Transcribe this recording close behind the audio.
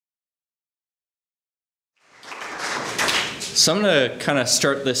So I'm going to kind of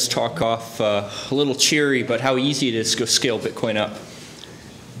start this talk off a little cheery about how easy it is to go scale Bitcoin up.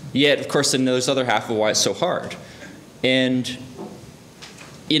 Yet, of course, then there's the other half of why it's so hard. And,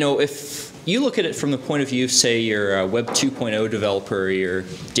 you know, if you look at it from the point of view, say you're a Web 2.0 developer, you're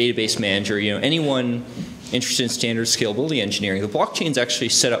database manager, you know, anyone interested in standard scalability engineering, the blockchain's actually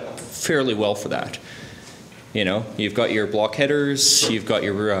set up fairly well for that. You know, you've got your block headers, you've got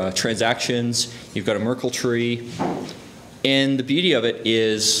your transactions, you've got a Merkle tree. And the beauty of it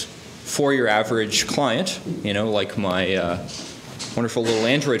is for your average client, you know, like my wonderful little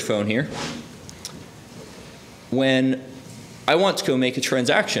Android phone here, when I want to go make a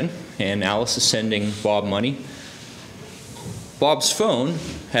transaction and Alice is sending Bob money, Bob's phone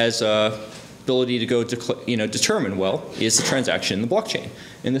has ability to go determine, well, is the transaction in the blockchain?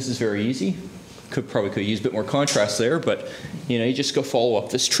 And this is very easy. Probably could use a bit more contrast there, but you know, you just go follow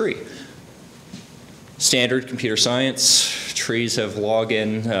up this tree. Standard computer science, trees have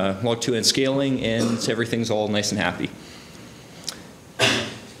log2n scaling, and everything's all nice and happy.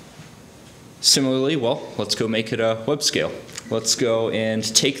 Similarly, well, let's go make it a web scale. Let's go and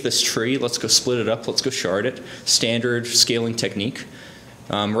take this tree, let's go split it up, let's go shard it. Standard scaling technique.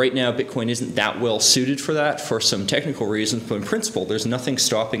 Right now, Bitcoin isn't that well suited for that for some technical reasons, but in principle, there's nothing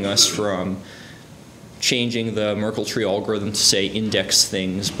stopping us from changing the Merkle tree algorithm to, say, index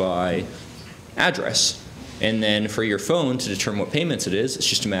things by address. And then for your phone to determine what payments it is, it's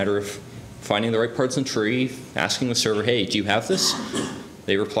just a matter of finding the right parts in the tree, asking the server, hey, do you have this?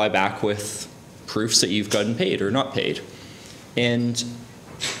 They reply back with proofs that you've gotten paid or not paid. And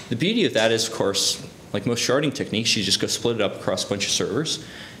the beauty of that is, of course, like most sharding techniques, you just go split it up across a bunch of servers,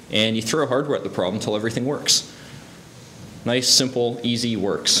 and you throw hardware at the problem until everything works. Nice, simple, easy,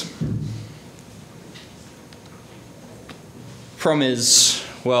 works. Problem is,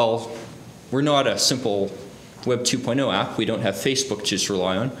 well, we're not a simple Web 2.0 app. We don't have Facebook to just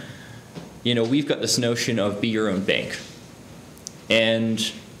rely on. You know, we've got this notion of be your own bank.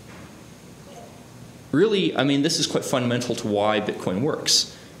 And really, I mean, this is quite fundamental to why Bitcoin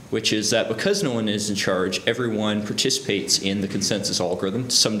works, which is that because no one is in charge, everyone participates in the consensus algorithm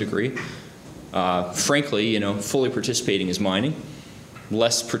to some degree. Frankly, you know, fully participating is mining.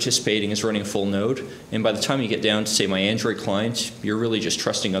 Less participating is running a full node. And by the time you get down to, say, my Android client, you're really just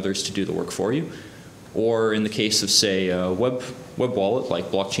trusting others to do the work for you. Or in the case of, say, a web wallet like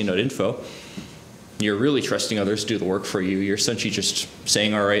blockchain.info, you're really trusting others to do the work for you. You're essentially just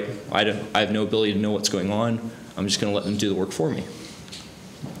saying, all right, I have no ability to know what's going on. I'm just going to let them do the work for me.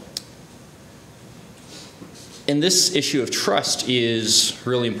 And this issue of trust is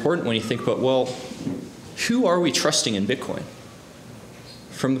really important when you think about, well, who are we trusting in Bitcoin?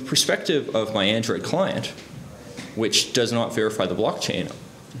 From the perspective of my Android client, which does not verify the blockchain,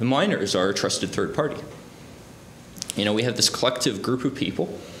 the miners are a trusted third party. You know, we have this collective group of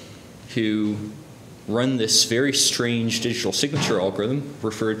people who run this very strange digital signature algorithm,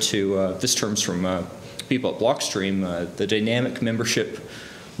 referred to, this term's from people at Blockstream, the dynamic membership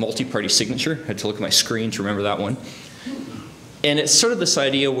multi-party signature. I had to look at my screen to remember that one. And it's sort of this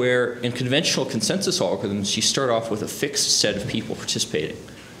idea where in conventional consensus algorithms, you start off with a fixed set of people participating.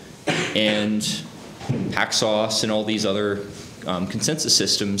 And Paxos and all these other consensus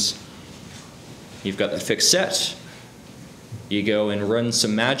systems, you've got that fixed set. You go and run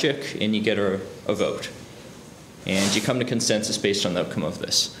some magic, and you get a vote. And you come to consensus based on the outcome of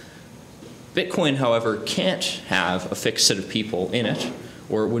this. Bitcoin, however, can't have a fixed set of people in it,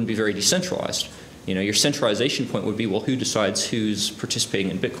 or it wouldn't be very decentralized. You know, your centralization point would be, well, who decides who's participating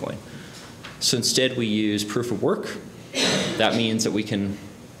in Bitcoin? So instead, we use proof of work. That means that we can,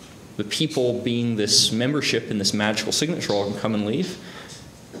 the people being this membership in this magical signature all can come and leave.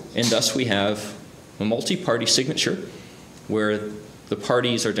 And thus, we have a multi-party signature where the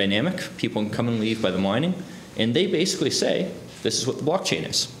parties are dynamic. People can come and leave by the mining. And they basically say, this is what the blockchain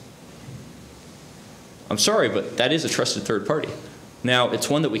is. I'm sorry, but that is a trusted third party. Now, it's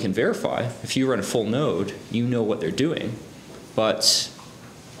one that we can verify. If you run a full node, you know what they're doing. But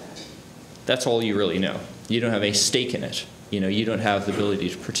that's all you really know. You don't have a stake in it. You know, you don't have the ability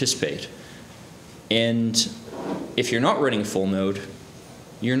to participate. And if you're not running a full node,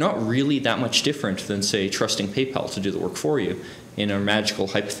 you're not really that much different than, say, trusting PayPal to do the work for you in a magical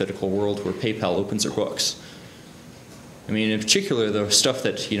hypothetical world where PayPal opens their books. I mean, in particular, the stuff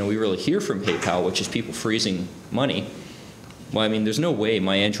that, you know, we really hear from PayPal, which is people freezing money. Well, I mean, there's no way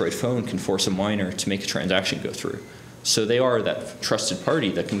my Android phone can force a miner to make a transaction go through. So they are that trusted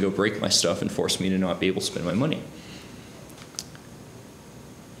party that can go break my stuff and force me to not be able to spend my money.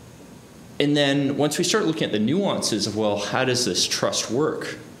 And then once we start looking at the nuances of, well, how does this trust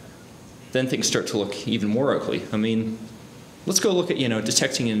work? Then things start to look even more ugly. I mean, let's go look at,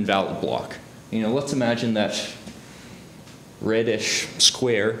 detecting an invalid block. Let's imagine that reddish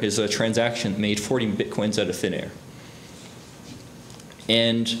square is a transaction that made 40 Bitcoins out of thin air.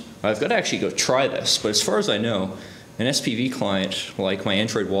 And I've got to actually go try this, but as far as I know, an SPV client like my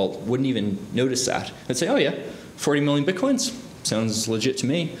Android wallet wouldn't even notice that. It'd say, oh yeah, 40 million Bitcoins, sounds legit to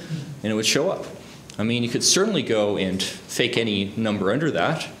me, and it would show up. I mean, you could certainly go and fake any number under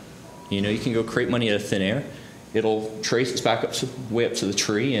that. You can go create money out of thin air. It'll trace it back way up to the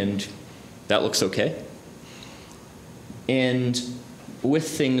tree, and that looks okay. And with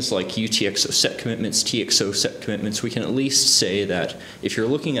things like UTXO set commitments, TXO set commitments, we can at least say that if you're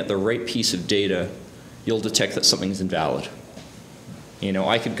looking at the right piece of data, you'll detect that something's invalid.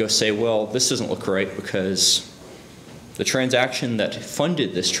 I could go say, well, this doesn't look right because the transaction that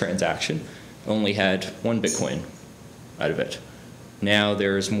funded this transaction only had 1 Bitcoin out of it. Now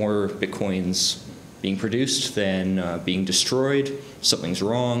there's more Bitcoins being produced than being destroyed. Something's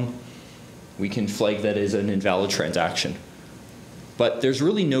wrong. We can flag that as an invalid transaction. But there's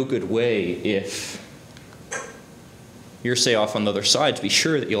really no good way if you're, say, off on the other side to be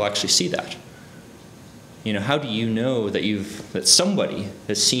sure that you'll actually see that. How do you know that somebody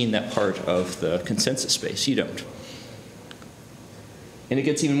has seen that part of the consensus space? You don't. And it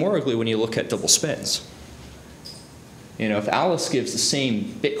gets even more ugly when you look at double spends. If Alice gives the same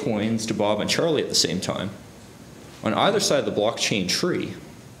Bitcoins to Bob and Charlie at the same time, on either side of the blockchain tree,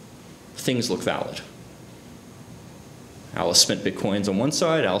 things look valid. Alice spent Bitcoins on one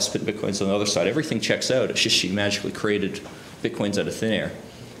side, Alice spent Bitcoins on the other side. Everything checks out. It's just she magically created Bitcoins out of thin air.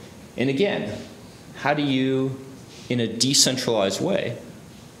 And again, how do you, in a decentralized way,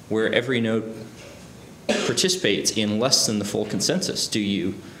 where every node participates in less than the full consensus, do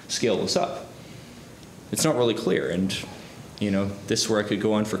you scale this up? It's not really clear. And this is where I could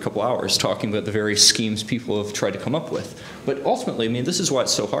go on for a couple hours talking about the various schemes people have tried to come up with. But ultimately, this is why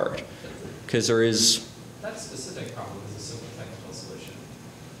it's so hard. Because there is... That specific problem is a simple technical solution.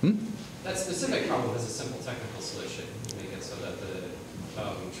 Hmm? That specific problem is a simple technical solution. You make it so that the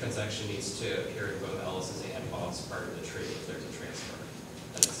transaction needs to appear in both Alice's and Bob's part of the tree if there's a transfer.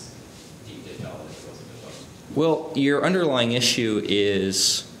 That's deep invalid if it wasn't invoked. Well, your underlying issue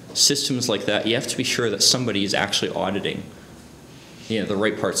is systems like that. You have to be sure that somebody is actually auditing the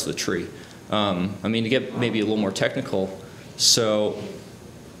right parts of the tree. To get maybe a little more technical, so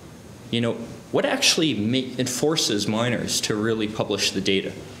what actually enforces miners to really publish the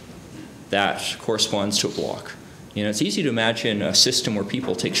data that corresponds to a block? It's easy to imagine a system where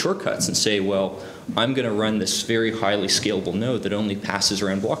people take shortcuts and say, well, I'm going to run this very highly scalable node that only passes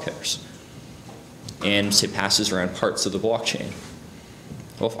around block headers and, say, passes around parts of the blockchain.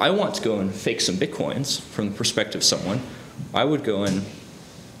 Well, if I want to go and fake some Bitcoins from the perspective of someone, I would go and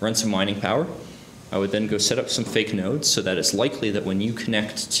run some mining power. I would then go set up some fake nodes so that it's likely that when you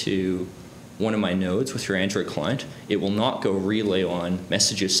connect to one of my nodes with your Android client, it will not go relay on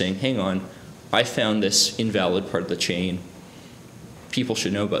messages saying, hang on, I found this invalid part of the chain. People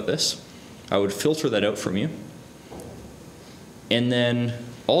should know about this. I would filter that out from you. And then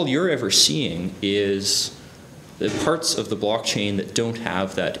all you're ever seeing is the parts of the blockchain that don't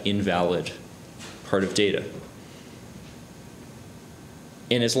have that invalid part of data.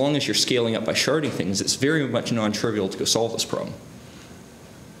 And as long as you're scaling up by sharding things, it's very much non-trivial to go solve this problem.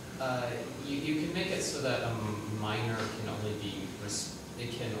 You can make it so that a miner can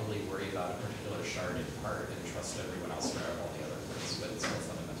only worry about a particular sharded part and trust everyone else for all the other parts, but it's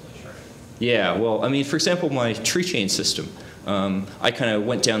fundamentally sharded. Yeah, well, for example, my tree chain system, I kind of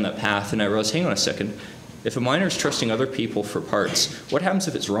went down that path and I realized, hang on a second, if a miner is trusting other people for parts, what happens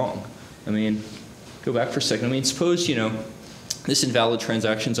if it's wrong? Go back for a second. Suppose, this invalid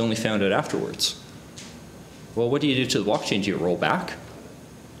transaction is only found out afterwards. Well, what do you do to the blockchain? Do you roll back?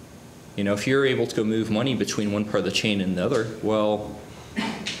 If you're able to go move money between one part of the chain and the other, well, a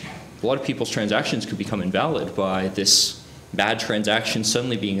lot of people's transactions could become invalid by this bad transaction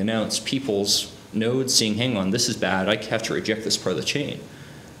suddenly being announced. People's nodes seeing, hang on, this is bad, I have to reject this part of the chain.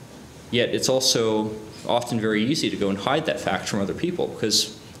 Yet it's also often very easy to go and hide that fact from other people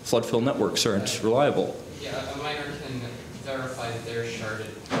because flood-fill networks aren't reliable. Yeah, a miner can verify that their sharded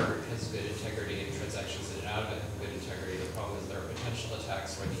part has good integrity and transactions in and out of it have good integrity. The problem is there are potential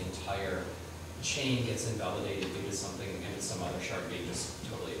attacks where the entire chain gets invalidated due to something and some other shard being just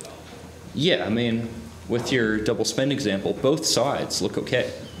totally invalid. Yeah, with your double spend example, both sides look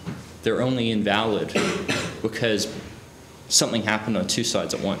okay. They're only invalid because something happened on two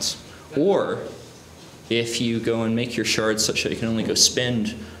sides at once. Or if you go and make your shards such that you can only go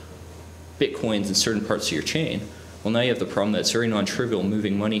spend Bitcoins in certain parts of your chain, Well, now you have the problem that it's very non-trivial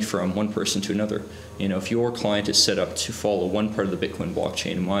moving money from one person to another. If your client is set up to follow one part of the Bitcoin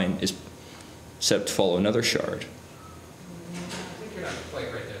blockchain and mine is set up to follow another shard. I think you're not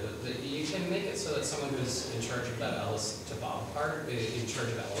quite right there. You can make it so that someone who's in charge of that Alice to Bob part, in charge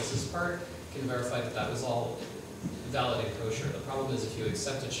of Alice's part, can verify that that was all valid and kosher. The problem is if you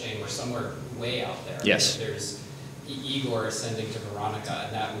accept a chain where somewhere way out there, yes, there's Igor ascending to Veronica,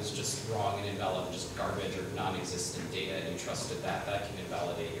 and that was just wrong and invalid, just garbage or non-existent data, and you trusted that, that can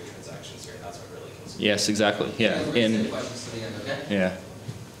invalidate your transactions here. That's what really kills you. Yes, exactly. Yeah. And questions to the end, okay? yeah.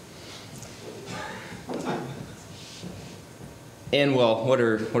 And well, what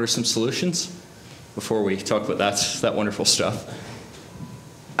are some solutions before we talk about that wonderful stuff?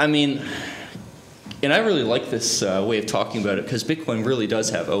 I mean, and I really like this way of talking about it because Bitcoin really does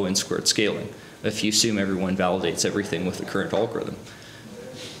have O(n) squared scaling. If you assume everyone validates everything with the current algorithm.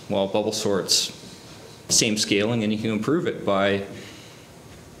 Well, bubble sort's same scaling, and you can improve it by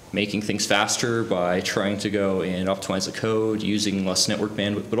making things faster, by trying to go and optimize the code, using less network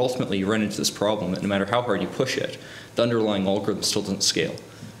bandwidth, but ultimately you run into this problem that no matter how hard you push it, the underlying algorithm still doesn't scale.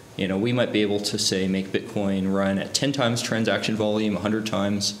 We might be able to, say, make Bitcoin run at 10 times transaction volume, 100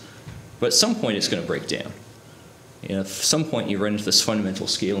 times, but at some point it's going to break down. At some point you run into this fundamental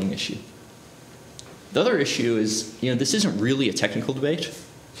scaling issue. The other issue is, this isn't really a technical debate.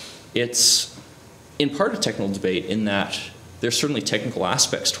 It's in part a technical debate in that there's certainly technical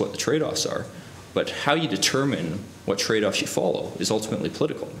aspects to what the trade-offs are, but how you determine what trade-offs you follow is ultimately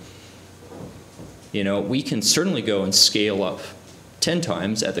political. We can certainly go and scale up 10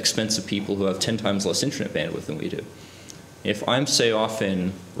 times at the expense of people who have 10 times less internet bandwidth than we do. If I'm, say, off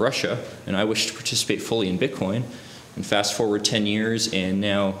in Russia and I wish to participate fully in Bitcoin, and fast forward 10 years and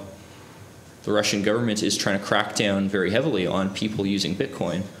now the Russian government is trying to crack down very heavily on people using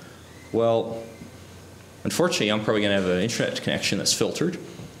Bitcoin, well, unfortunately, I'm probably going to have an internet connection that's filtered.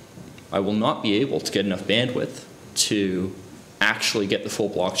 I will not be able to get enough bandwidth to actually get the full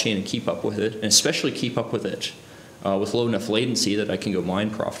blockchain and keep up with it, and especially keep up with it with low enough latency that I can go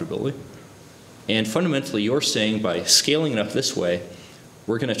mine profitably. And fundamentally, you're saying by scaling it up this way,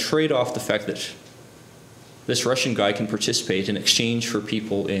 we're going to trade off the fact that this Russian guy can participate in exchange for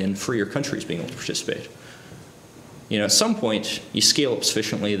people in freer countries being able to participate. At some point, you scale up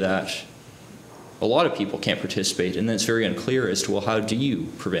sufficiently that a lot of people can't participate, and then it's very unclear as to, well, how do you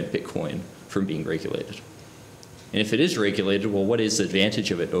prevent Bitcoin from being regulated? And if it is regulated, well, what is the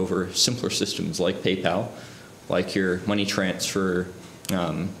advantage of it over simpler systems like PayPal, like your money transfer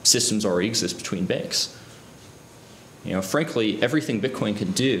systems already exist between banks? Frankly, everything Bitcoin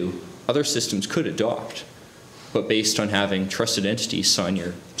can do, other systems could adopt, but based on having trusted entities sign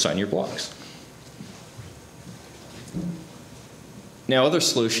your blocks. Now, other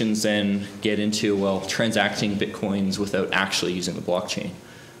solutions then get into, well, transacting Bitcoins without actually using the blockchain.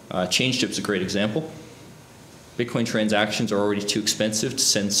 ChangeTip's a great example. Bitcoin transactions are already too expensive to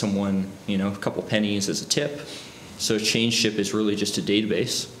send someone, a couple pennies as a tip. So ChangeTip is really just a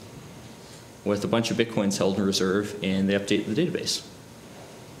database with a bunch of Bitcoins held in reserve, and they update the database.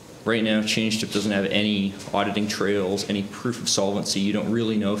 Right now, ChangeTip doesn't have any auditing trails, any proof of solvency. You don't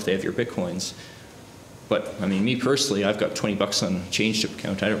really know if they have your Bitcoins. But, I mean, me personally, I've got 20 bucks on a ChangeTip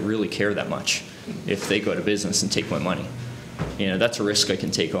account. I don't really care that much if they go out of business and take my money. That's a risk I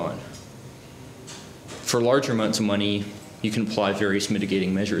can take on. For larger amounts of money, you can apply various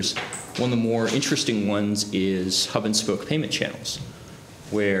mitigating measures. One of the more interesting ones is hub and spoke payment channels,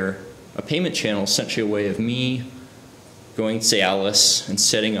 where a payment channel is essentially a way of me going to, say, Alice and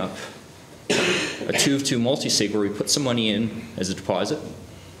setting up a 2 of 2 multisig where we put some money in as a deposit,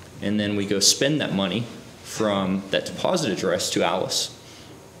 and then we go spend that money from that deposit address to Alice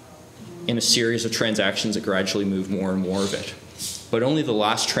in a series of transactions that gradually move more and more of it. But only the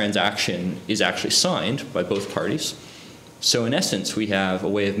last transaction is actually signed by both parties. So in essence, we have a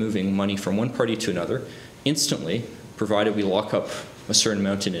way of moving money from one party to another instantly, provided we lock up a certain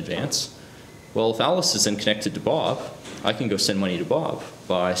amount in advance. Well, if Alice is then connected to Bob, I can go send money to Bob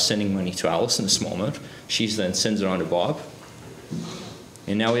by sending money to Alice in a small amount. She then sends it on to Bob.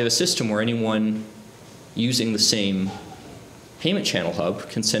 And now we have a system where anyone using the same payment channel hub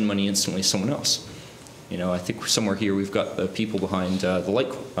can send money instantly to someone else. I think somewhere here we've got the people behind the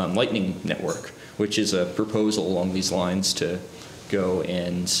Lightning Network, which is a proposal along these lines to go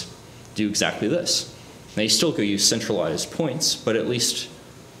and do exactly this. Now you still go use centralized points, but at least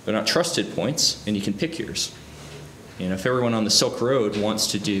they're not trusted points, and you can pick yours. If everyone on the Silk Road wants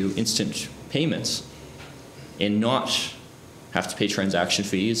to do instant payments and not have to pay transaction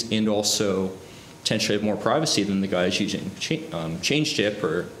fees and also potentially have more privacy than the guys using ChangeTip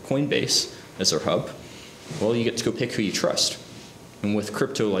or Coinbase as their hub, well, you get to go pick who you trust. And with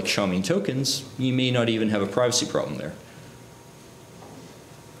crypto like Xiaomi tokens, you may not even have a privacy problem there.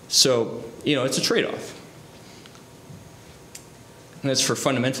 So, it's a trade-off. And as for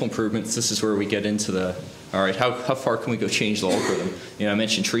fundamental improvements, this is where we get into the, all right, how far can we go change the algorithm? I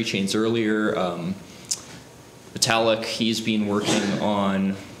mentioned tree chains earlier. Vitalik, he's been working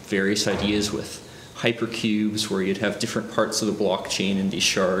on various ideas with hypercubes where you'd have different parts of the blockchain in these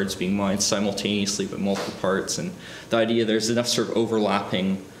shards being mined simultaneously but multiple parts. And the idea there's enough sort of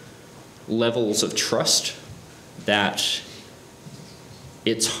overlapping levels of trust that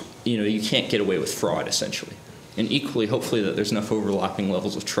it's, you can't get away with fraud essentially. And equally, hopefully, that there's enough overlapping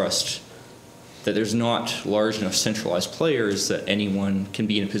levels of trust that there's not large enough centralized players that anyone can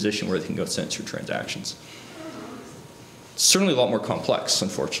be in a position where they can go censor transactions. It's certainly a lot more complex,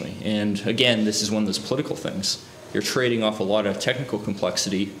 unfortunately. And again, this is one of those political things. You're trading off a lot of technical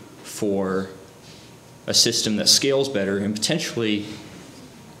complexity for a system that scales better and potentially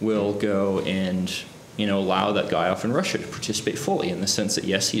will go and allow that guy off in Russia to participate fully in the sense that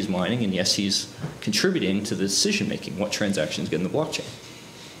yes, he's mining and yes, he's contributing to the decision making, what transactions get in the blockchain.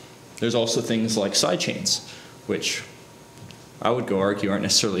 There's also things like sidechains, which I would go argue aren't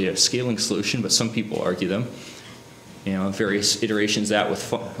necessarily a scaling solution, but some people argue them. Various iterations of that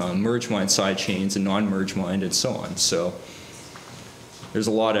with merge mined sidechains and non-merge mined and so on. So there's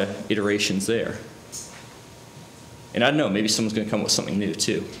a lot of iterations there. And I don't know, maybe someone's going to come up with something new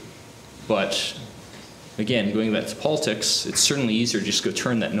too. But again, going back to politics, it's certainly easier to just go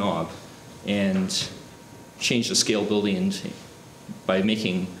turn that knob and change the scalability by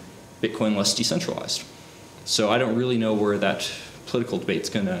making Bitcoin less decentralized. So I don't really know where that political debate's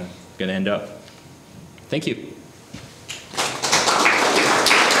gonna end up. Thank you.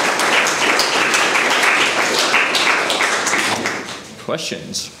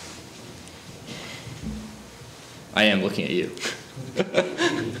 Questions? I am looking at you.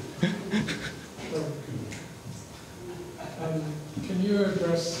 Can you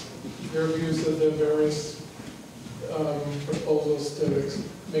address your views of the various proposals to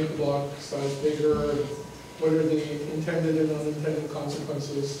make the block size bigger? What are the intended and unintended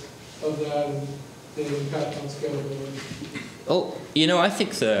consequences of that and the impact on scalability? Well, I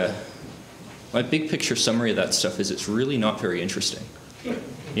think my big picture summary of that stuff is it's really not very interesting.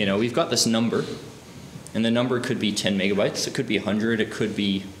 We've got this number, and the number could be 10 megabytes, it could be 100, it could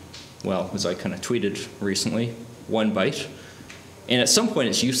be, well, as I kind of tweeted recently, 1 byte. And at some point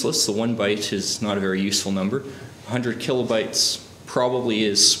it's useless. The 1 byte is not a very useful number. 100 kilobytes probably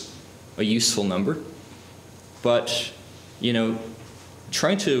is a useful number. But,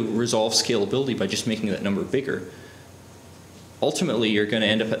 trying to resolve scalability by just making that number bigger, ultimately you're going to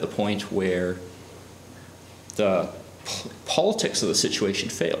end up at the point where the politics of the situation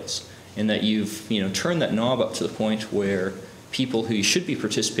fails, in that you've turned that knob up to the point where people who should be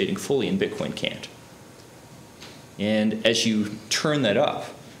participating fully in Bitcoin can't. And as you turn that up,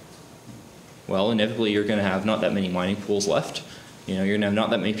 well, inevitably you're going to have not that many mining pools left. You're going to have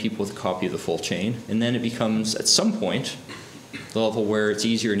not that many people with a copy of the full chain. And then it becomes, at some point, the level where it's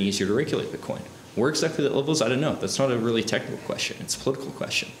easier and easier to regulate Bitcoin. Where exactly that level is, I don't know. That's not a really technical question. It's a political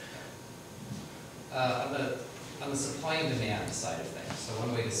question. On the supply and demand side of things, so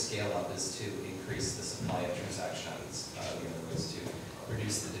one way to scale up is to increase the supply of transactions. The other way is to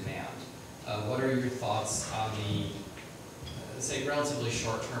reduce the demand. What are your thoughts on the, say, relatively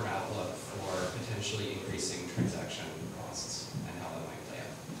short-term outlook for potentially increasing transaction costs and how that might play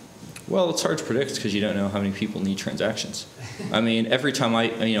out? Well, it's hard to predict because you don't know how many people need transactions. I mean, every time I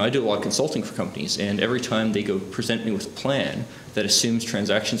do a lot of consulting for companies, and every time they go present me with a plan that assumes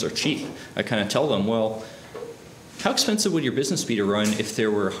transactions are cheap, I kind of tell them, well, how expensive would your business be to run if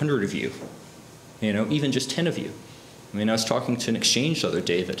there were 100 of you? Even just 10 of you. I mean, I was talking to an exchange the other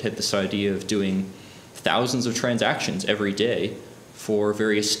day that had this idea of doing thousands of transactions every day for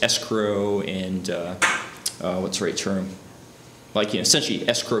various escrow and, what's the right term? Like, essentially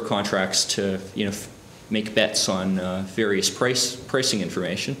escrow contracts to, make bets on various pricing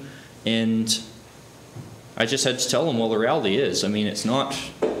information. And I just had to tell them, well, the reality is, I mean, it's not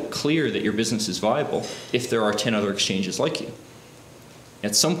clear that your business is viable if there are 10 other exchanges like you.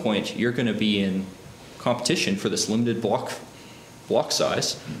 At some point, you're going to be in competition for this limited block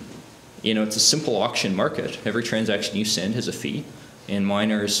size. It's a simple auction market. Every transaction you send has a fee, and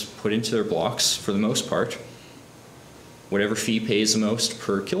miners put into their blocks, for the most part, whatever fee pays the most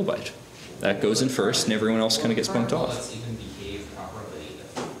per kilobyte. That goes in first, and everyone else kind of gets bumped off. Let's even behave properly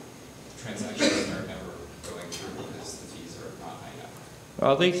if transactions are never going through because the fees are not high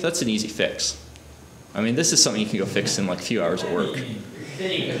enough. Well, that's an easy fix. I mean, this is something you can go fix in like a few hours of work.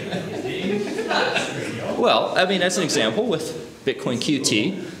 Well, I mean, as an example, with Bitcoin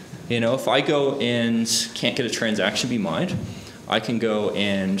QT, you know, if I go and can't get a transaction be mined, I can go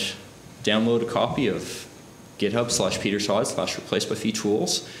and download a copy of github/petertodd/replaced by fee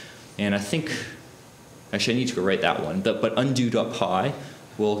tools, and I think, actually I need to go write that one, but undo.py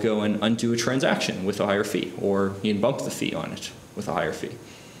will go and undo a transaction with a higher fee, or you can bump the fee on it with a higher fee.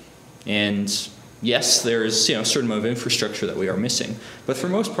 And yes, there's, you know, a certain amount of infrastructure that we are missing, but for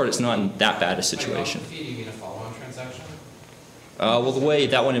the most part, it's not that bad a situation. Fee, do you mean a follow-on transaction? Well, the way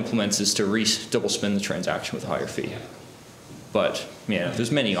that one implements is to double spend the transaction with a higher fee. Yeah. But yeah,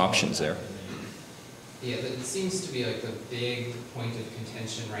 there's many options there. Yeah, it seems to be like the big point of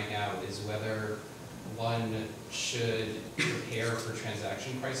contention right now is whether one should prepare for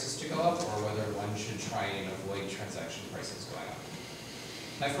transaction prices to go up, or whether one should try and avoid transaction prices going up.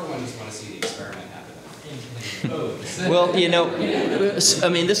 I, for one, just want to see the experiment happen. Well, you know, I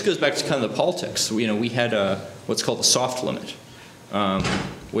mean, this goes back to kind of the politics. You know, we had what's called a soft limit,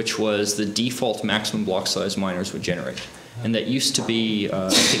 which was the default maximum block size miners would generate. And that used to be, I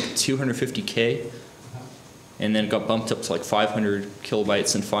think, 250K. And then it got bumped up to like 500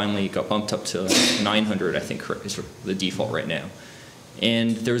 kilobytes, and finally it got bumped up to 900, I think, is the default right now.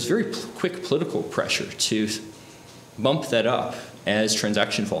 And there was very quick political pressure to bump that up as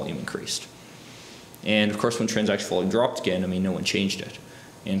transaction volume increased. And of course, when transaction volume dropped again, I mean, no one changed it.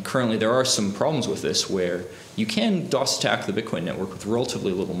 And currently there are some problems with this where you can DOS attack the Bitcoin network with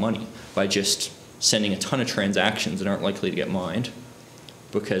relatively little money by just sending a ton of transactions that aren't likely to get mined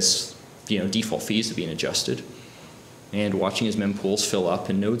because, you know, default fees have been adjusted, and watching as mempools fill up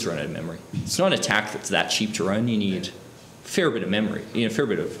and nodes run out of memory. It's not an attack that's that cheap to run. You need a fair bit of memory, you know, a fair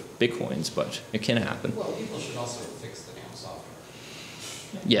bit of Bitcoins, but it can happen. Well, people should also fix the damn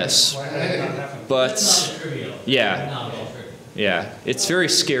software. Yes, Why has that not happened? but It's not trivial. yeah, Not all trivial. yeah, it's very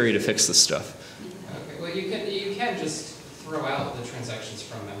scary to fix this stuff. Okay, well, you can just throw out the transactions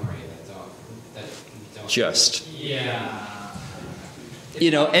from memory that don't. Just, Yeah.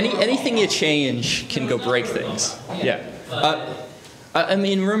 you know, anything you change can go break things. Yeah. I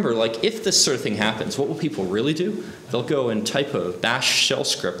mean, remember, like, if this sort of thing happens, what will people really do? They'll go and type a bash shell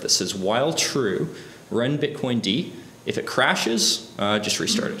script that says, while true, run Bitcoin D. If it crashes, just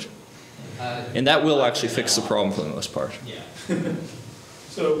restart it. And that will actually fix the problem for the most part. Yeah.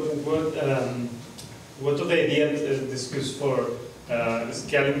 So what of the idea discussed for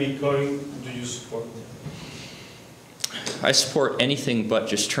scaling Bitcoin do you support? I support anything but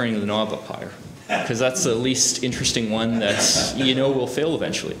just turning the knob up higher, because that's the least interesting one that, you know, will fail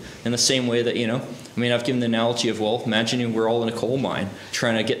eventually. In the same way that, you know, I mean, I've given the analogy of, well, imagine we're all in a coal mine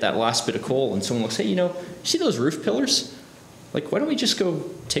trying to get that last bit of coal, and someone looks, hey, you know, you see those roof pillars? Like, why don't we just go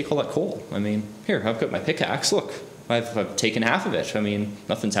take all that coal? I mean, here, I've got my pickaxe, look, I've taken half of it. I mean,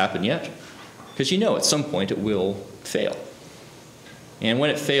 nothing's happened yet. Because you know at some point it will fail. And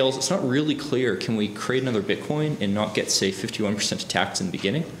when it fails, it's not really clear, can we create another Bitcoin and not get, say, 51% tax in the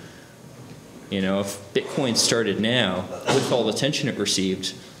beginning? You know, if Bitcoin started now, with all the attention it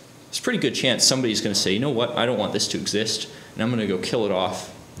received, there's a pretty good chance somebody's going to say, you know what, I don't want this to exist, and I'm going to go kill it off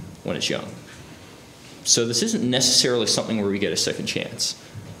when it's young. So this isn't necessarily something where we get a second chance.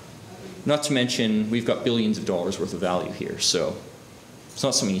 Not to mention, we've got billions of dollars worth of value here, so it's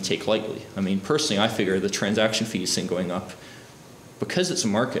not something you take lightly. I mean, personally, I figure the transaction fees thing going up, because it's a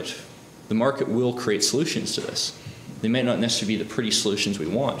market, the market will create solutions to this. They may not necessarily be the pretty solutions we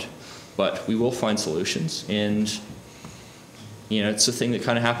want, but we will find solutions, and you know, it's a thing that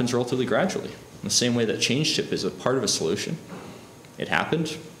kind of happens relatively gradually. In the same way that change tip is a part of a solution. It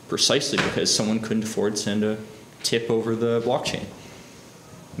happened precisely because someone couldn't afford to send a tip over the blockchain.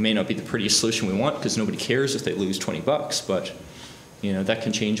 It may not be the prettiest solution we want because nobody cares if they lose 20 bucks, but you know, that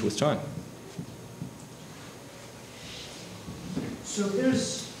can change with time. So if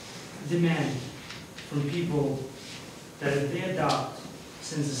there's demand from people that if they adopt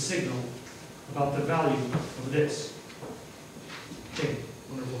sends a signal about the value of this thing,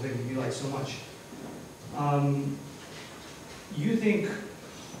 wonderful thing that you like so much, you think,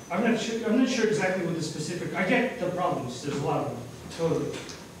 I'm not sure exactly what the specific, I get the problems, there's a lot of them, totally.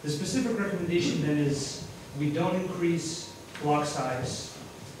 The specific recommendation then is we don't increase block size,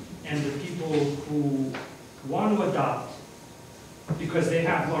 and the people who want to adopt because they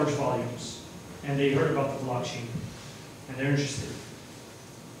have large volumes and they heard about the blockchain and they're interested.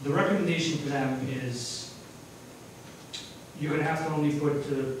 The recommendation for them is you're going to have to only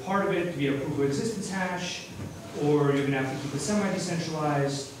put part of it to be a proof of existence hash, or you're going to have to keep it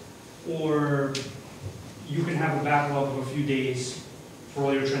semi-decentralized, or you can have a backlog of a few days for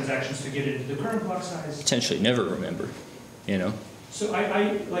all your transactions to get into the current block size. Potentially never remember, you know. So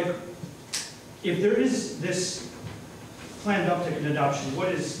like, if there is this planned uptick in adoption, what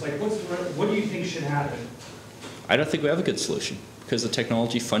do you think should happen? I don't think we have a good solution because the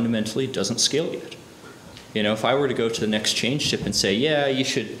technology fundamentally doesn't scale yet. You know, if I were to go to the next change tip and say, yeah, you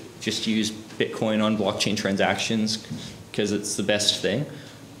should just use Bitcoin on blockchain transactions because it's the best thing,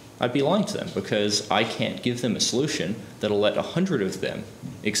 I'd be lying to them because I can't give them a solution that'll let 100 of them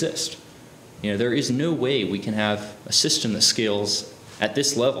exist. You know, there is no way we can have a system that scales at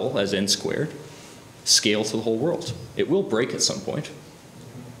this level as n squared, scale to the whole world. It will break at some point.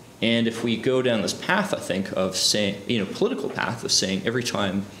 And if we go down this path, I think, of saying, you know, political path of saying every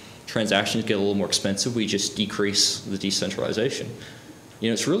time transactions get a little more expensive, we just decrease the decentralization. You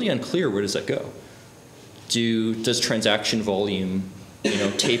know, it's really unclear where does that go. Does transaction volume, you know,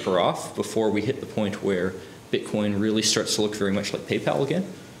 taper off before we hit the point where Bitcoin really starts to look very much like PayPal again?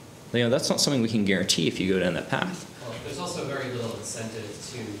 You know, that's not something we can guarantee if you go down that path. Well, there's also very little incentive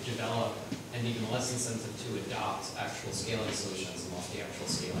to develop and even less incentive to adopt actual scaling solutions unless the actual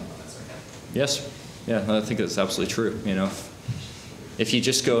scaling limits are hit. Yes. Yeah, I think that's absolutely true. You know, if you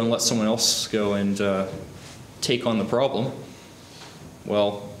just go and let someone else go and take on the problem,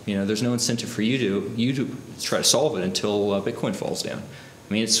 well, you know, there's no incentive for you to try to solve it until Bitcoin falls down.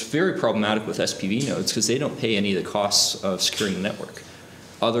 I mean, it's very problematic with SPV nodes because they don't pay any of the costs of securing the network,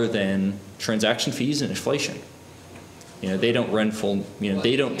 other than transaction fees and inflation. You know, they don't run full. You know,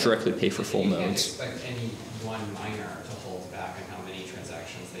 they don't directly pay for full nodes. You can't expect any one miner to hold back on how many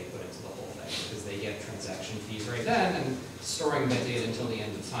transactions they put into the whole thing because they get transaction fees right then and storing that data until the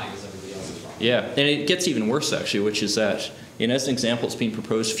end of time is everybody else's problem. Yeah, and it gets even worse actually, which is that, you know, as an example, it's been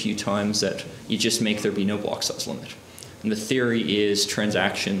proposed a few times that you just make there be no block size limit. And the theory is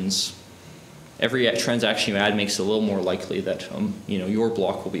transactions, every transaction you add makes it a little more likely that you know, your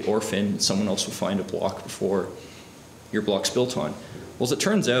block will be orphaned and someone else will find a block before your block's built on. Well, as it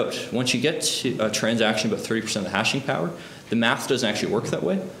turns out, once you get to a transaction about 30% of the hashing power, the math doesn't actually work that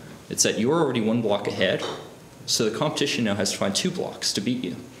way. It's that you're already one block ahead, so the competition now has to find 2 blocks to beat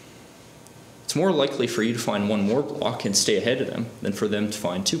you. It's more likely for you to find one more block and stay ahead of them than for them to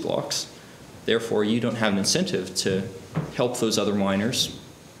find 2 blocks. Therefore, you don't have an incentive to help those other miners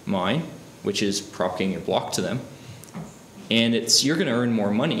mine, which is propagating your block to them. And you're going to earn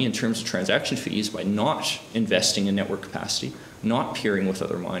more money in terms of transaction fees by not investing in network capacity, not peering with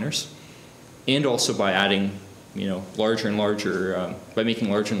other miners, and also by adding, you know, larger and larger, by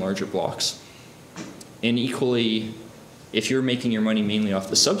making larger and larger blocks. And equally, if you're making your money mainly off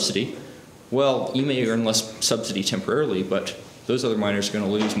the subsidy, well, you may earn less subsidy temporarily, but those other miners are going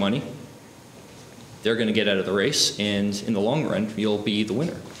to lose money. They're going to get out of the race, and in the long run, you'll be the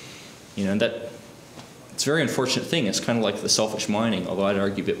winner. You know, and that it's a very unfortunate thing. It's kind of like the selfish mining, although I'd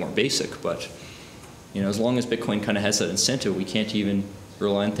argue a bit more basic. But you know, as long as Bitcoin kind of has that incentive, we can't even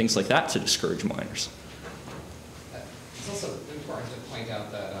rely on things like that to discourage miners. It's also important to point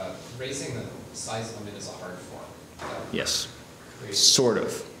out that raising the size limit is a hard fork. Yes, sort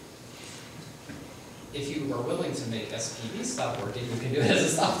of. If you are willing to make SPV stop working, you can do it as a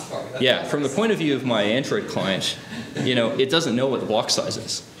soft fork. Yeah, from the point of view of my Android client, you know, it doesn't know what the block size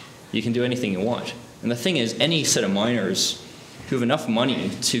is. You can do anything you want. And the thing is, any set of miners who have enough money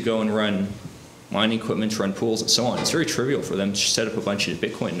to go and run mining equipment, run pools, and so on, it's very trivial for them to set up a bunch of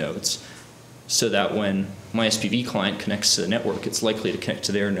Bitcoin nodes so that when my SPV client connects to the network, it's likely to connect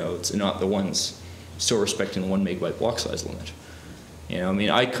to their nodes and not the ones still respecting the 1 megabyte block size limit. You know, I mean,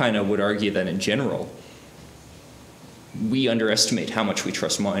 I kind of would argue that in general, we underestimate how much we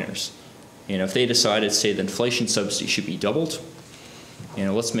trust miners. You know, if they decided, say, the inflation subsidy should be doubled, you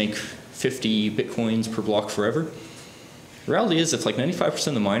know, let's make 50 Bitcoins per block forever. The reality is, if like 95%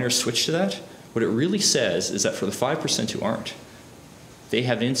 of the miners switch to that, what it really says is that for the 5% who aren't, they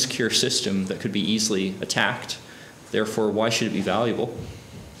have an insecure system that could be easily attacked. Therefore, why should it be valuable?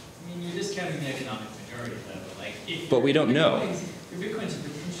 I mean, you're discounting the economic majority, though. Like, if but we don't know. Your Bitcoins are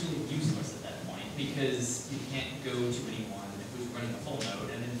potentially useless at that point because you can't go to anyone who's running a full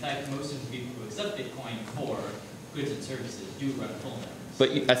node. And in fact, most of the people who accept Bitcoin for goods and services do run full nodes.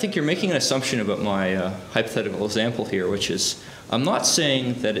 But I think you're making an assumption about my hypothetical example here, which is I'm not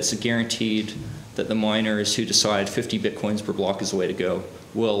saying that it's guaranteed that the miners who decide 50 Bitcoins per block is the way to go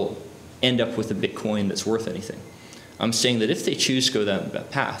will end up with a Bitcoin that's worth anything. I'm saying that if they choose to go down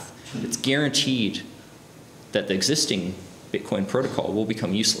that path, it's guaranteed that the existing Bitcoin protocol will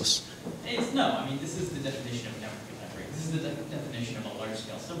become useless. No, I mean, this is the definition of a network attack, right? This is the definition of a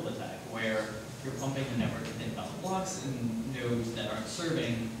large-scale civil attack, where you're pumping the network within 1,000 blocks and nodes that aren't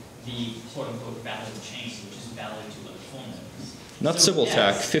serving the quote-unquote valid chain, which is valid to other full nodes. Not So, civil yes,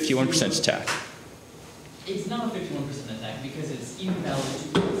 attack, 51% attack. It's not a 51% attack because it's invalid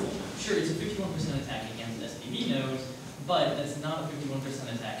to all full nodes. Sure, it's a 51% attack against SPV nodes, but that's not a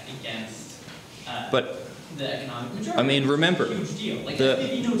 51% attack against But the economic majority. I mean, remember, It's a huge deal. Like the-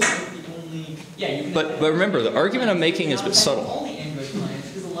 SPV nodes are the only. Yeah, you can. but remember, the argument I'm making is a bit subtle. All the Android clients,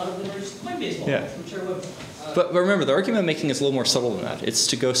 because a lot of them are just Coinbase wallets, Yeah. which are web clients. But remember, the argument I'm making is a little more subtle than that. It's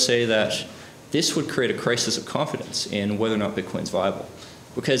to go say that this would create a crisis of confidence in whether or not Bitcoin's viable.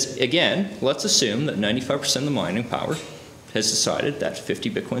 Because again, let's assume that 95% of the mining power has decided that 50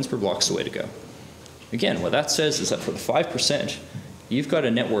 Bitcoins per block is the way to go. Again, what that says is that for the 5%, you've got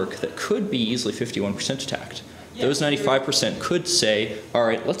a network that could be easily 51% attacked. Yeah, Those 95% could say, all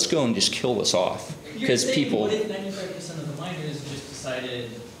right, let's go and just kill this off. You're Because saying, people, what if 95% of the miners just decided,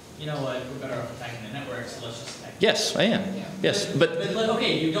 you know what, we're better off attacking the network, so let's just attack. yes, I am. Yeah. Yes, But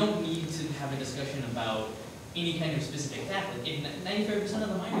okay, you don't need to have a discussion about any kind of specific attack. Like, if 95% of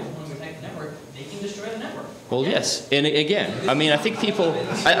the miners want to attack the network, they can destroy the network. well, yes. And again, I mean, I think people,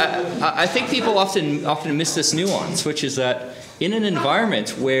 I think people often miss this nuance, which is that in an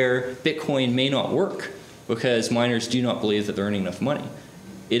environment where Bitcoin may not work because miners do not believe that they're earning enough money,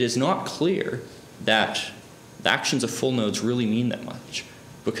 it is not clear that the actions of full nodes really mean that much.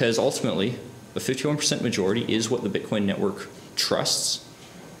 Because ultimately, a 51% majority is what the Bitcoin network trusts.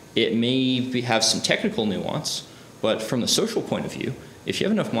 It may have some technical nuance, but from the social point of view, if you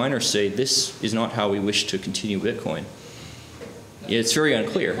have enough miners say this is not how we wish to continue Bitcoin, it's very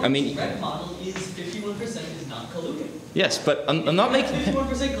unclear. I mean, the red model is 51% is not colluding. yes, but I'm not making. 51%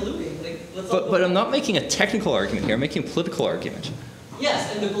 colluding. Like, let's all But I'm not making a technical argument here. I'm making a political argument.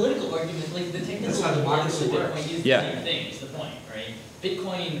 Yes, and the political argument, like the technical That's how and democracy political works. Bitcoin is Yeah. the same thing, is the point, right?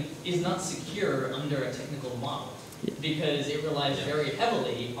 Bitcoin is not secure under a technical model because it relies very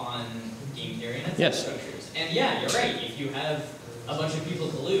heavily on game theory and incentive Yes. structures. And yeah, you're right, if you have a bunch of people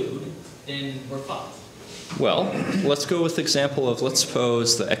collude, then we're fucked. Well, let's go with the example of, let's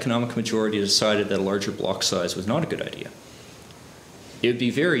suppose the economic majority decided that a larger block size was not a good idea. It would be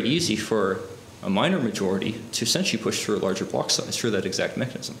very easy for a minor majority to essentially push through a larger block size through that exact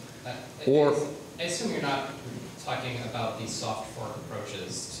mechanism. Or- I assume you're not talking about these soft fork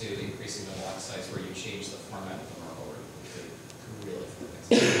approaches to increasing the block size where you change the format of the marble to really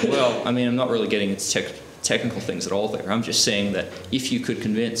focus. Well, I mean, I'm not really getting into technical things at all there. I'm just saying that if you could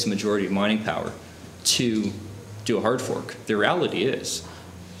convince a majority of mining power to do a hard fork, the reality is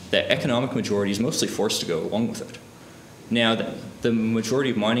that economic majority is mostly forced to go along with it. Now, the majority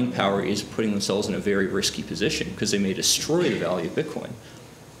of mining power is putting themselves in a very risky position because they may destroy the value of Bitcoin.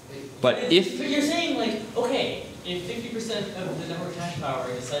 But if, But you're saying like, okay, if 50% of the network hash power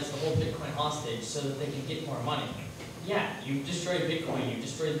decides to hold Bitcoin hostage so that they can get more money, yeah, you destroyed Bitcoin, you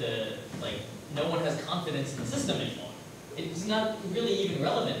destroyed the, like, no one has confidence in the system anymore. It's not really even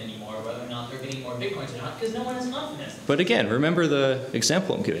relevant anymore whether or not they're getting more Bitcoins or not because no one has confidence. but again, remember the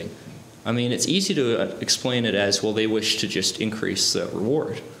example I'm giving. I mean, it's easy to explain it as, well, they wish to just increase the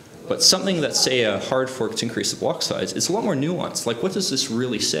reward. But something that, say, a hard fork to increase the block size, it's a lot more nuanced. Like, what does this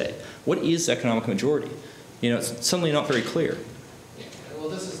really say? What is economic majority? You know, it's suddenly not very clear. Yeah, well,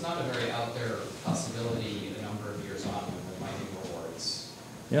 this is not a very out there possibility a number of years on when the mining rewards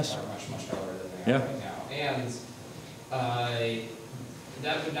Yes. are much, much lower than they are Yeah. right now. And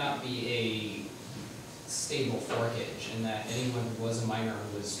that would not be a stable forkage in that anyone who was a miner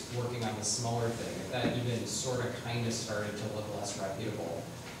who was working on the smaller thing, if that even sort of kind of started to look less reputable,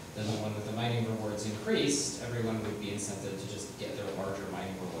 then the one with the mining rewards increased, everyone would be incented to just get their larger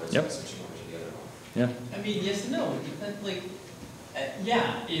mining rewards Yep. by switching over to the other one. Yeah. I mean, yes and no. It depends, like,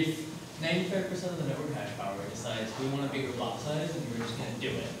 yeah, if 95% of the network hash power decides we want a bigger block size and we're just going to do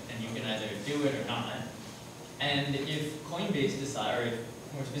it, and you can either do it or not. And if Coinbase decides, or if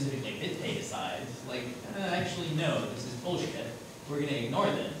more specifically BitPay decides, like, actually no, this is bullshit, we're going to ignore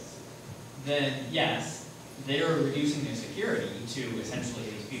this, then yes, they're reducing their security to essentially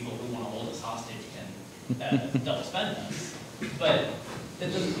these people who want to hold us hostage and double spend us. But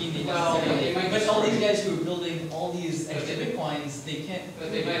that doesn't mean they Well, necessarily. they might But all these destroy- guys who are building all these But extra they- Bitcoins, they can't.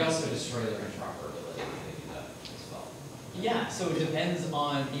 But they might also destroy their interoperability if they do that as well. Yeah, so it depends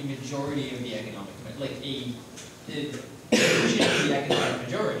on a majority of the economic, like the economic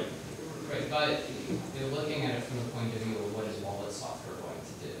majority. Right, but you're looking at it from the point of view of what is wallet software going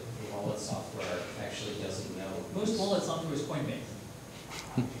to do. The wallet software actually doesn't know. Most wallet software is Coinbase.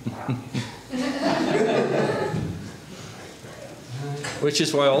 Which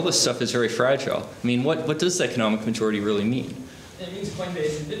is why all this stuff is very fragile. I mean, what does the economic majority really mean? It means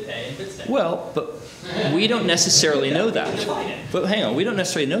Coinbase and BitPay and Bitstack. Well, but we don't necessarily know that. Define it. But hang on, we don't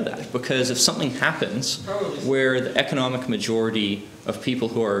necessarily know that, because if something happens where the economic majority of people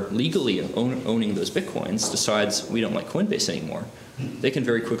who are legally owning those Bitcoins decides we don't like Coinbase anymore, they can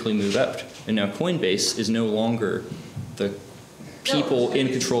very quickly move out. And now Coinbase is no longer the people in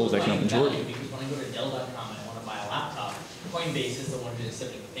control of the economic majority. Because when I go to Dell.com and I want to buy a laptop, Coinbase is the one who's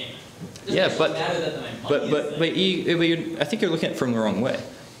accepting the payment. Yeah, but matter that my money is there. I think you're looking at it from the wrong way.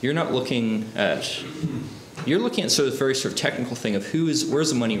 You're not looking at, you're looking at sort of very sort of technical thing of where's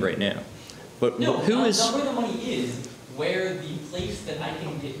the money right now. But No, who is not where the money is, where the place that I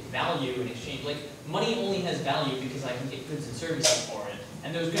can get value in exchange. Like, money only has value because I can get goods and services for it.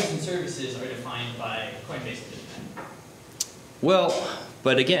 And those goods and services are defined by Coinbase and BitPay. well,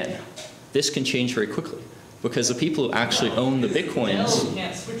 but again, this can change very quickly because the people who actually own the Bitcoins. Dell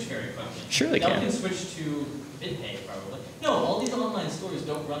can't switch very quickly. Sure they Dell can. can switch to BitPay probably. No, all these online stores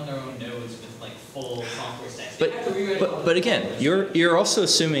don't run their own nodes with like full software stacks. They have to rewrite all the But software. again, you're also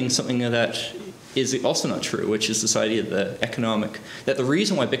assuming something that is also not true, which is this idea that the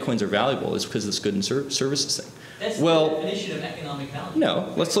reason why Bitcoins are valuable is because of this good and services thing. That's well, the definition of economic value.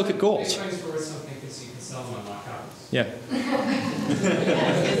 No, let's look at gold. Bitcoins were worth something because you can sell them on lockouts. Yeah.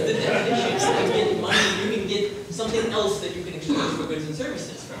 Yeah, it's the definition. So you get money, you can get something else that you can exchange for goods and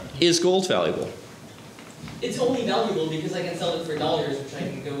services from. Is gold valuable? It's only valuable because I can sell it for dollars, which I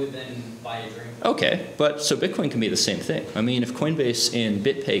can go then buy a drink. Okay, but so Bitcoin can be the same thing. I mean, if Coinbase and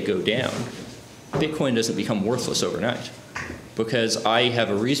BitPay go down, Bitcoin doesn't become worthless overnight because I have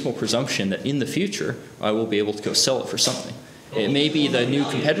a reasonable presumption that in the future I will be able to go sell it for something. It may be the new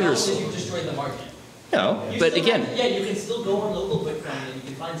competitors. Not because you've destroyed the market. No, You but still again, have- yeah, you can still go on local Bitcoin and you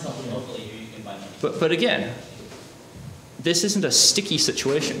can find something locally who you can buy money. but again, this isn't a sticky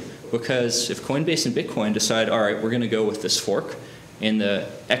situation because if Coinbase and Bitcoin decide, all right, we're going to go with this fork, and the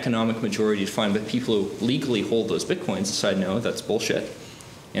economic majority defined by people who legally hold those Bitcoins decide, no, that's bullshit,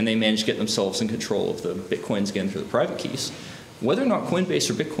 and they manage to get themselves in control of the Bitcoins again through the private keys, whether or not Coinbase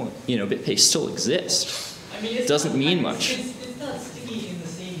or Bitcoin, BitPay still exist, I mean, it's doesn't not, mean much. It's not sticky in the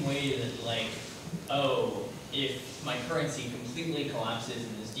same way that, like, oh, if my currency completely collapses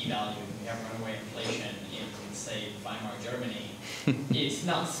and is devalued and we have runaway inflation in, say, Weimar, Germany, it's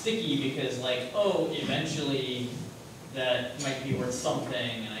not sticky because, like, oh, eventually that might be worth something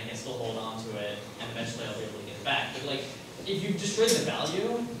and I can still hold on to it and eventually I'll be able to get it back. But, like, if you've destroyed the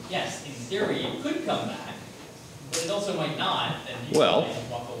value, yes, in theory, it could come back, but it also might not, and people might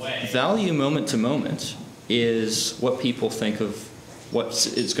walk away. Value moment to moment is what people think of what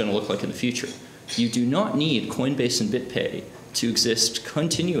it's going to look like in the future. You do not need Coinbase and BitPay to exist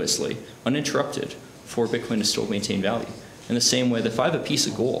continuously, uninterrupted, for Bitcoin to still maintain value. In the same way that if I have a piece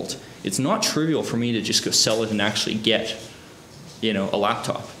of gold, it's not trivial for me to just go sell it and actually get, a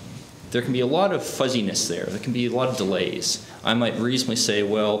laptop. There can be a lot of fuzziness there. There can be a lot of delays. I might reasonably say,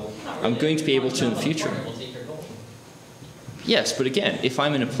 well, I'm going to be able to in the future. Yes, but again, if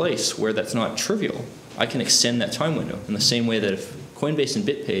I'm in a place where that's not trivial, I can extend that time window in the same way that if Coinbase and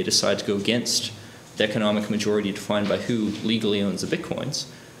BitPay decide to go against the economic majority defined by who legally owns the Bitcoins,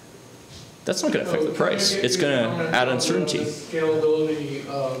 that's not going to affect the price. It's going to add uncertainty. The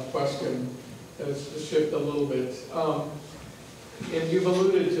scalability question has shifted a little bit. And you've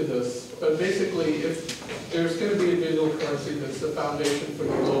alluded to this, but basically if there's going to be a digital currency that's the foundation for the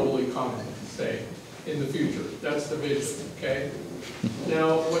global economy, say, in the future, that's the vision, okay?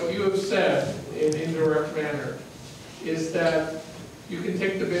 Now, what you have said in indirect manner is that you can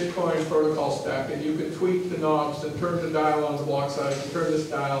take the Bitcoin protocol stack and you can tweak the knobs and turn the dial on the block size and turn this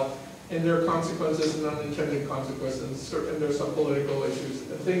dial, and there are consequences and unintended consequences, and there's some political issues,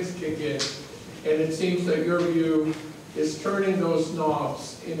 and things kick in. And it seems that your view is turning those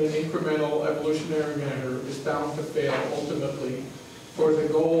knobs in an incremental evolutionary manner is bound to fail ultimately for the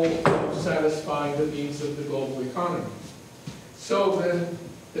goal of satisfying the needs of the global economy. So then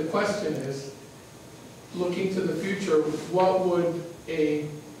the question is, looking to the future, what would a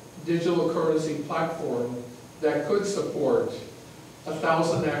digital currency platform that could support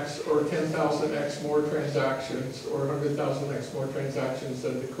 1,000x or 10,000x more transactions or 100,000x more transactions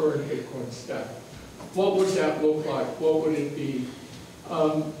than the current Bitcoin stack? What would that look like? What would it be?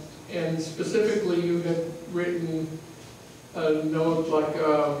 And specifically, you had written a note like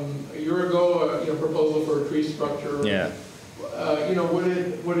a year ago, a proposal for a tree structure. Yeah.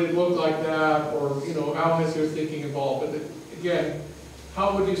 Would it look like that, or how has your thinking evolved? But again,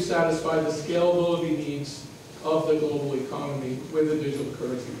 how would you satisfy the scalability needs of the global economy with a digital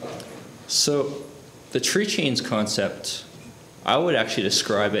currency platform? So the tree chains concept, I would actually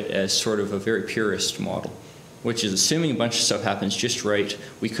describe it as sort of a very purist model. which is assuming a bunch of stuff happens just right,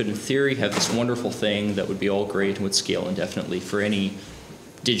 we could in theory have this wonderful thing that would be all great and would scale indefinitely for any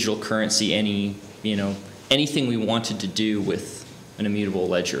digital currency, any, anything we wanted to do with an immutable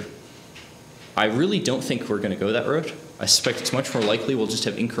ledger. I really don't think we're going to go that route. I suspect it's much more likely we'll just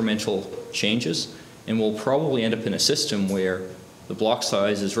have incremental changes, and we'll probably end up in a system where the block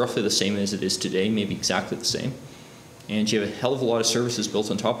size is roughly the same as it is today, maybe exactly the same, and you have a hell of a lot of services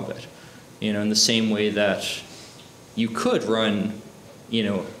built on top of it. In the same way that you could run,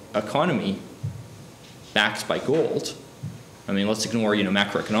 economy backed by gold. I mean, let's ignore,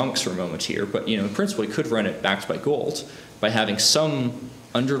 macroeconomics for a moment here, but, in principle, you could run it backed by gold by having some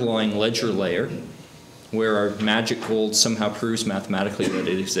underlying ledger layer where our magic gold somehow proves mathematically that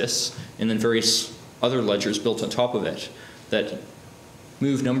it exists, and then various other ledgers built on top of it that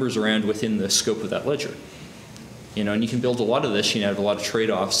move numbers around within the scope of that ledger. And you can build a lot of this, have a lot of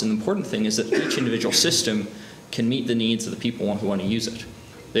trade-offs, and the important thing is that each individual system can meet the needs of the people who want to use it.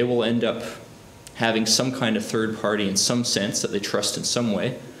 They will end up having some kind of third party in some sense that they trust in some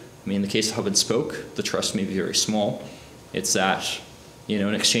way. I mean, in the case of Hub and Spoke, the trust may be very small. It's that,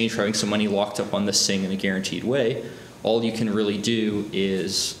 in exchange for having some money locked up on this thing in a guaranteed way, all you can really do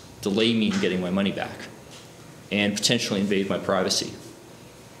is delay me in getting my money back and potentially invade my privacy.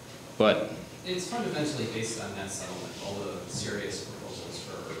 But it's fundamentally based on net settlement, all the serious proposals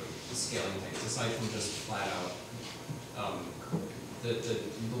for scaling things, aside from just flat out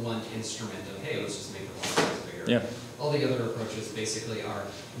the one instrument of, hey, let's just make the block size bigger. yeah. All the other approaches basically are,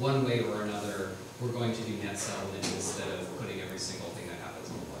 one way or another, we're going to do net settlement instead of putting every single thing that happens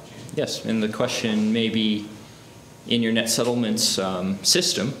on the blockchain. Yes, and the question may be, in your net settlements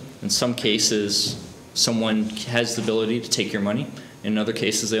system, in some cases, someone has the ability to take your money. In other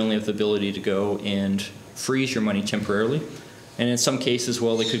cases, they only have the ability to go and freeze your money temporarily. And in some cases,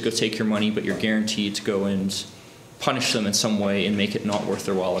 well, they could go take your money, but you're guaranteed to go and punish them in some way and make it not worth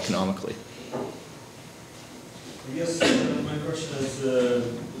their while economically. I guess my question is,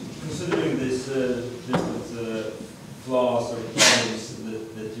 considering these different flaws or problems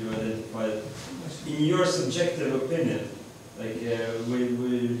that you identified, in your subjective opinion, like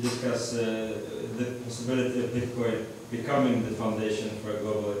we discuss the possibility of Bitcoin becoming the foundation for a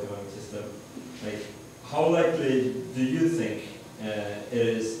global economic system, like how likely do you think it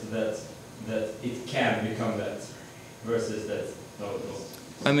is that it can become that versus that no, it won't?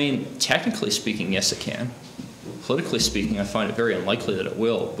 I mean, technically speaking, yes, it can. Politically speaking, I find it very unlikely that it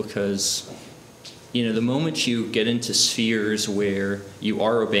will, because the moment you get into spheres where you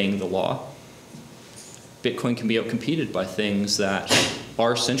are obeying the law, Bitcoin can be outcompeted by things that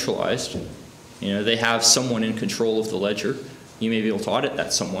are centralized. They have someone in control of the ledger. You may be able to audit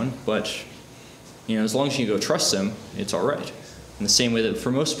that someone, but as long as you go trust them, it's all right. In the same way that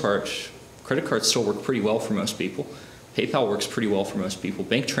for most part, credit cards still work pretty well for most people. PayPal works pretty well for most people.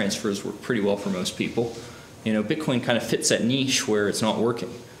 Bank transfers work pretty well for most people. Bitcoin kind of fits that niche where it's not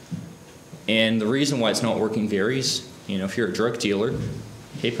working. And the reason why it's not working varies. If you're a drug dealer,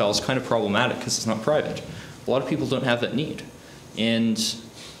 PayPal is kind of problematic because it's not private. A lot of people don't have that need. And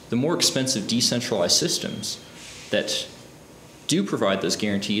the more expensive decentralized systems that do provide those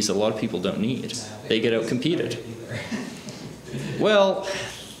guarantees that a lot of people don't need, they get outcompeted. Well,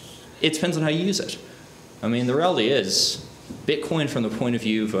 it depends on how you use it. I mean, the reality is, Bitcoin from the point of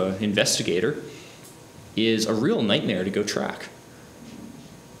view of an investigator is a real nightmare to go track.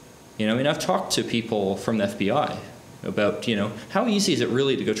 I've talked to people from the FBI about, how easy is it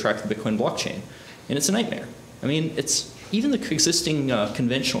really to go track the Bitcoin blockchain? And it's a nightmare. I mean, it's even the existing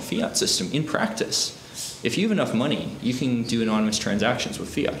conventional fiat system in practice. If you have enough money, you can do anonymous transactions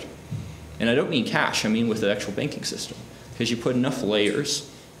with fiat. And I don't mean cash, I mean with the actual banking system. Because you put enough layers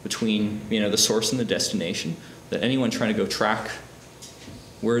between, the source and the destination that anyone trying to go track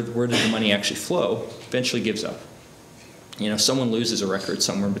where did the money actually flow eventually gives up. Someone loses a record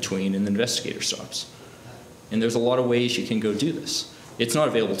somewhere in between and the investigator stops. And there's a lot of ways you can go do this. It's not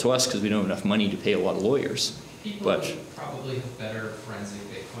available to us because we don't have enough money to pay a lot of lawyers. People would probably have better forensic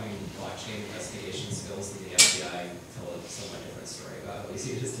Bitcoin blockchain investigation skills than the FBI tell a somewhat different story about how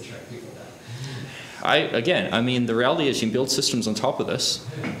easy it is to track people down. I mean, the reality is you can build systems on top of this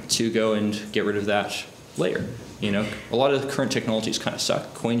to go and get rid of that layer. A lot of the current technologies kind of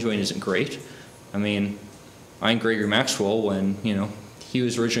suck. CoinJoin isn't great. I mean, I and Gregory Maxwell, when, he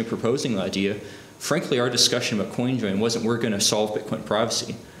was originally proposing the idea, frankly, our discussion about CoinJoin wasn't we're going to solve Bitcoin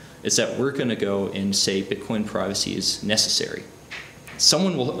privacy. It's that we're going to go and say Bitcoin privacy is necessary.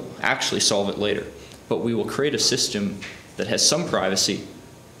 Someone will actually solve it later, but we will create a system that has some privacy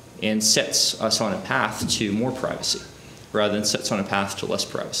and sets us on a path to more privacy, rather than sets on a path to less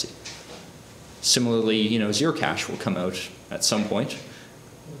privacy. Similarly, you know, zero cash will come out at some point,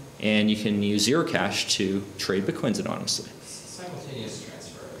 and you can use zero cash to trade Bitcoins anonymously. Simultaneous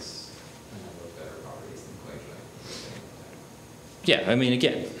transfer is a number of better properties than quick, right? Yeah, I mean,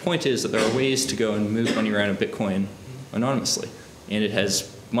 again, point is that there are ways to go and move money around in Bitcoin anonymously, and it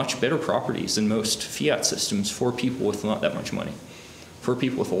has much better properties than most fiat systems for people with not that much money. For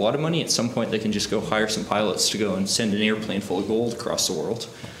people with a lot of money, at some point they can just go hire some pilots to go and send an airplane full of gold across the world.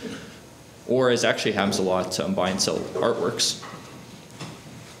 Or, as actually happens a lot, buy and sell artworks.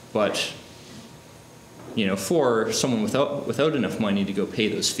 But, you know, for someone without enough money to go pay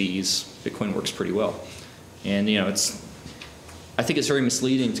those fees, Bitcoin works pretty well. And, you know, I think it's very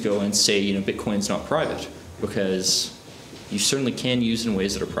misleading to go and say, you know, Bitcoin's not private, because you certainly can use it in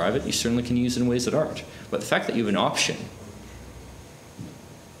ways that are private. You certainly can use it in ways that aren't. But the fact that you have an option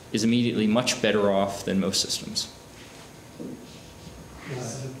is immediately much better off than most systems.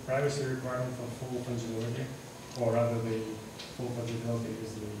 Is the privacy requirement for full fungibility, or rather the full fungibility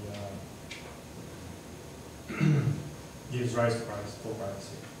is the gives rise to full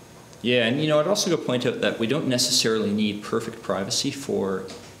privacy? Yeah, and you know, I'd also go point out that we don't necessarily need perfect privacy for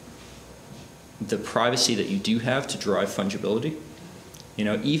the privacy that you do have to drive fungibility. You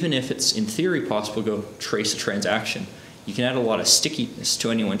know, even if it's in theory possible to go trace a transaction, you can add a lot of stickiness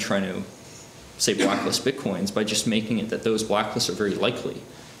to anyone trying to, say, blacklist Bitcoins by just making it that those blacklists are very likely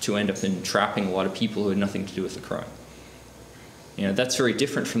to end up in trapping a lot of people who had nothing to do with the crime. You know, that's very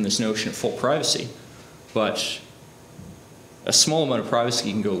different from this notion of full privacy, but a small amount of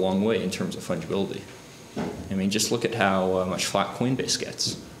privacy can go a long way in terms of fungibility. I mean, just look at how much flack Coinbase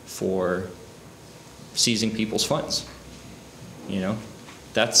gets for seizing people's funds. You know,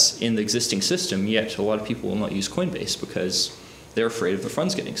 that's in the existing system, yet a lot of people will not use Coinbase because they're afraid of their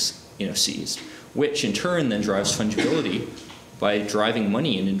funds getting, you know, seized, which in turn then drives fungibility by driving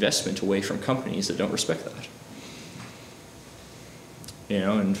money and investment away from companies that don't respect that. You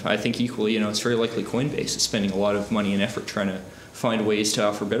know, and I think equally, you know, it's very likely Coinbase is spending a lot of money and effort trying to find ways to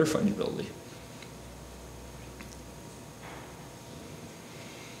offer better fungibility.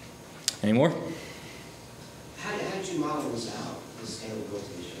 Any more? How did you model this out, the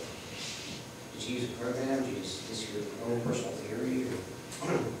scalability issue? Did you use a program? Did you just your own personal theory?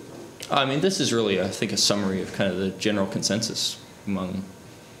 Or? I mean, this is really, I think, a summary of kind of the general consensus among,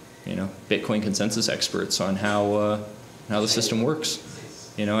 you know, Bitcoin consensus experts on how the system works.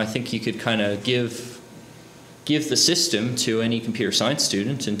 You know, I think you could kind of give the system to any computer science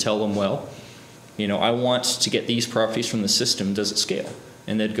student and tell them, well, you know, I want to get these properties from the system. Does it scale?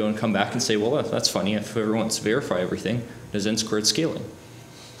 And they'd go and come back and say, well, that's funny. If everyone wants to verify everything, does n squared scaling?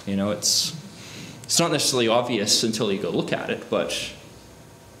 You know, it's not necessarily obvious until you go look at it, but,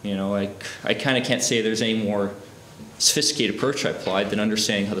 you know, I kind of can't say there's any more sophisticated approach I applied than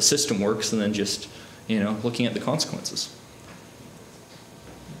understanding how the system works and then just, you know, looking at the consequences.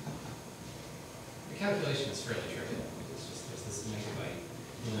 The calculation is fairly trivial. It's just there's this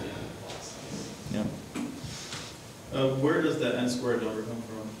megabyte limit on the block size. Yeah. Where does that n squared number come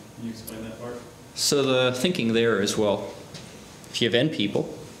from? Can you explain that part? So the thinking there is, well, if you have n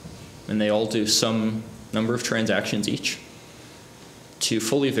people, and they all do some number of transactions each, to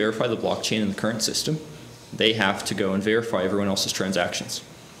fully verify the blockchain in the current system, they have to go and verify everyone else's transactions.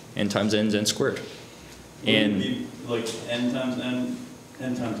 N times n is n squared. And would it be like n times m,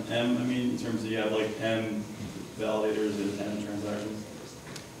 n times m, I mean, in terms of you have like m validators and m transactions?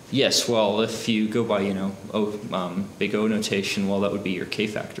 Yes, well, if you go by, you know, big O notation, well, that would be your k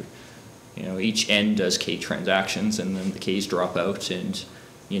factor. You know, each n does k transactions, and then the k's drop out, and,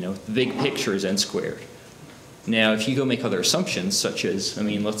 you know, the big picture is n squared. Now, if you go make other assumptions, such as, I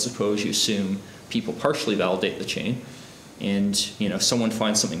mean, let's suppose you assume people partially validate the chain, and, you know, someone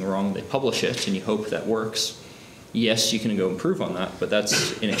finds something wrong, they publish it, and you hope that works. Yes, you can go improve on that, but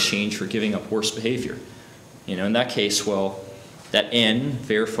that's in exchange for giving up worse behavior. You know, in that case, well, that n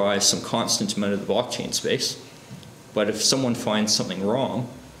verifies some constant amount of the blockchain space, but if someone finds something wrong,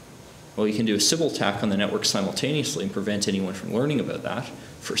 well, you can do a Sybil attack on the network simultaneously and prevent anyone from learning about that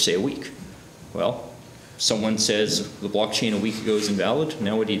for, say, a week. Well, someone says the blockchain a week ago is invalid,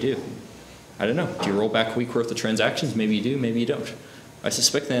 now what do? I don't know. Do you roll back a week worth of transactions? Maybe you do, maybe you don't. I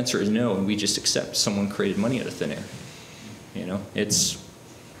suspect the answer is no, and we just accept someone created money out of thin air. You know, it's,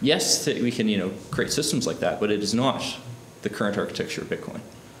 yes, that we can, you know, create systems like that, but it is not the current architecture of Bitcoin.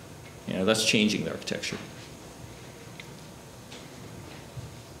 You know, that's changing the architecture.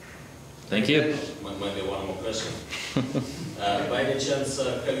 Thank you. Maybe one more question. By any chance,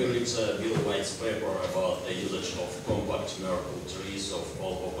 have you read Bill White's paper about the usage of compact Merkle trees of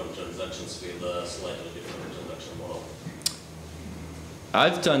all open transactions with a slightly different transaction model?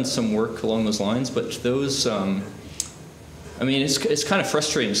 I've done some work along those lines, but those, I mean, it's kind of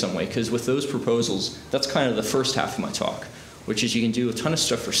frustrating in some way, because with those proposals, that's kind of the first half of my talk, which is you can do a ton of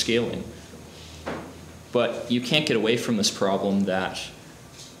stuff for scaling, but you can't get away from this problem that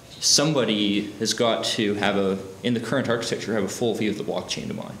somebody has got to have in the current architecture, have a full view of the blockchain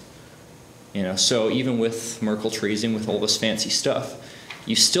to mine. You know, so even with Merkle tracing, with all this fancy stuff,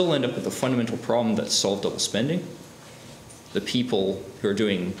 you still end up with a fundamental problem that's solve double spending. The people who are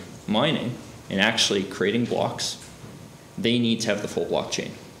doing mining and actually creating blocks, they need to have the full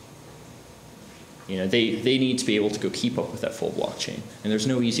blockchain. You know, they need to be able to go keep up with that full blockchain. And there's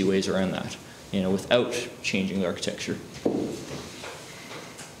no easy ways around that, you know, without changing the architecture.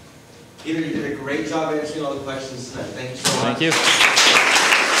 Peter, you did a great job answering all the questions tonight. Thank you so much. Thank you.